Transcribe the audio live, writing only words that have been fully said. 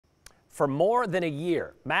For more than a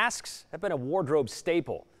year, masks have been a wardrobe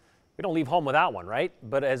staple. We don't leave home without one, right?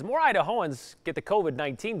 But as more Idahoans get the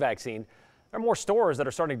COVID-19 vaccine, there are more stores that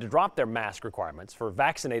are starting to drop their mask requirements for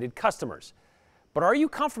vaccinated customers. But are you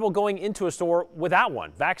comfortable going into a store without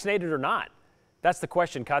one, vaccinated or not? That's the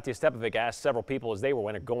question Katya Stepovic asked several people as they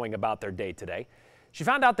were going about their day today. She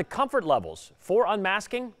found out the comfort levels for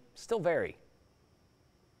unmasking still vary.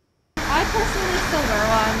 I personally still wear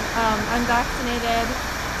one. I'm vaccinated,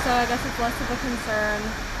 so I guess it's less of a concern.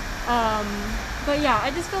 But yeah, I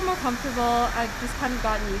just feel more comfortable. I've just kind of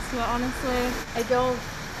gotten used to it, honestly. I don't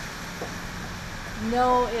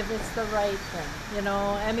know if it's the right thing, you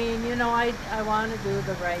know? I mean, you know, I want to do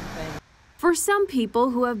the right thing. For some people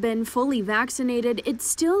who have been fully vaccinated, it's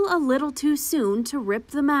still a little too soon to rip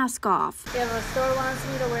the mask off. If a store wants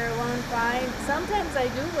me to wear one, fine. Sometimes I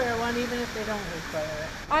do wear one even if they don't require it.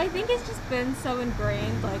 I think it's just been so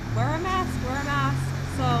ingrained, like wear a mask, wear a mask.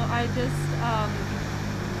 So I've just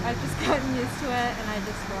gotten used to it and I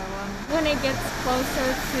just wear one. When it gets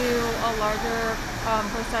closer to a larger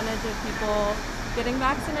percentage of people getting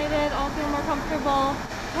vaccinated, I'll feel more comfortable.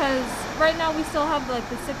 Because right now we still have like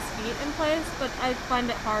the 6 feet in place, but I find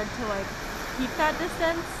it hard to like keep that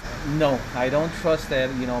distance. No, I don't trust that,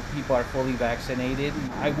 you know, people are fully vaccinated.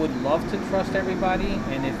 I would love to trust everybody,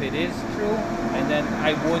 and if it is true, and then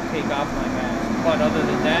I would take off my mask. But other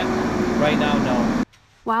than that, right now, no.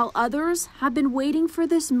 While others have been waiting for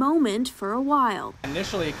this moment for a while.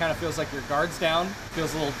 Initially, it kind of feels like your guard's down.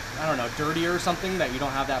 Feels a little, I don't know, dirtier or something, that you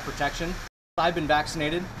don't have that protection. I've been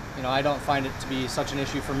vaccinated. You know, I don't find it to be such an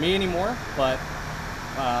issue for me anymore, but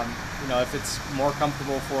you know, if it's more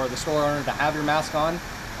comfortable for the store owner to have your mask on,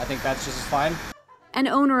 I think that's just as fine. An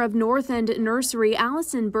owner of North End Nursery,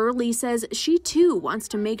 Allison Burley, says she too wants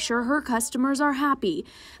to make sure her customers are happy.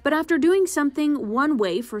 But after doing something one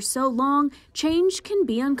way for so long, change can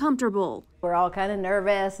be uncomfortable. We're all kind of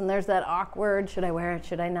nervous and there's that awkward, should I wear it,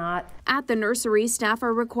 should I not? At the nursery, staff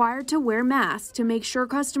are required to wear masks to make sure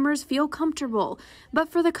customers feel comfortable. But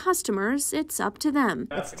for the customers, it's up to them.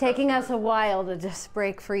 It's taking us a while to just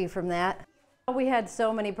break free from that. We had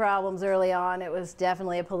so many problems early on. It was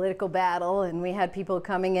definitely a political battle, and we had people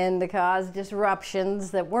coming in to cause disruptions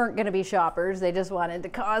that weren't going to be shoppers. They just wanted to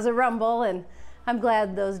cause a rumble, and I'm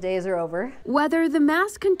glad those days are over. Whether the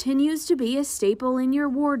mask continues to be a staple in your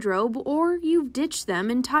wardrobe or you've ditched them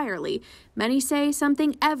entirely, many say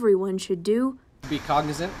something everyone should do. Be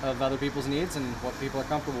cognizant of other people's needs and what people are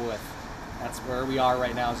comfortable with. That's where we are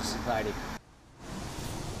right now as a society.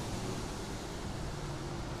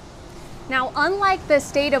 Now, unlike the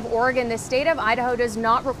state of Oregon, the state of Idaho does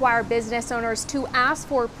not require business owners to ask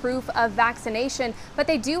for proof of vaccination, but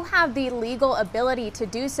they do have the legal ability to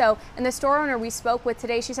do so. And the store owner we spoke with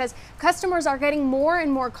today, she says customers are getting more and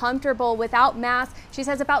more comfortable without masks. She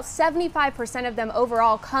says about 75% of them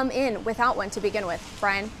overall come in without one to begin with.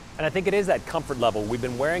 Brian? And I think it is that comfort level. We've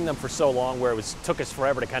been wearing them for so long where it took us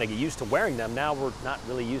forever to kind of get used to wearing them. Now we're not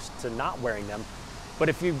really used to not wearing them. But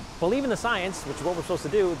if you believe in the science, which is what we're supposed to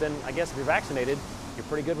do, then I guess if you're vaccinated, you're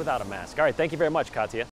pretty good without a mask. All right, thank you very much, Katya.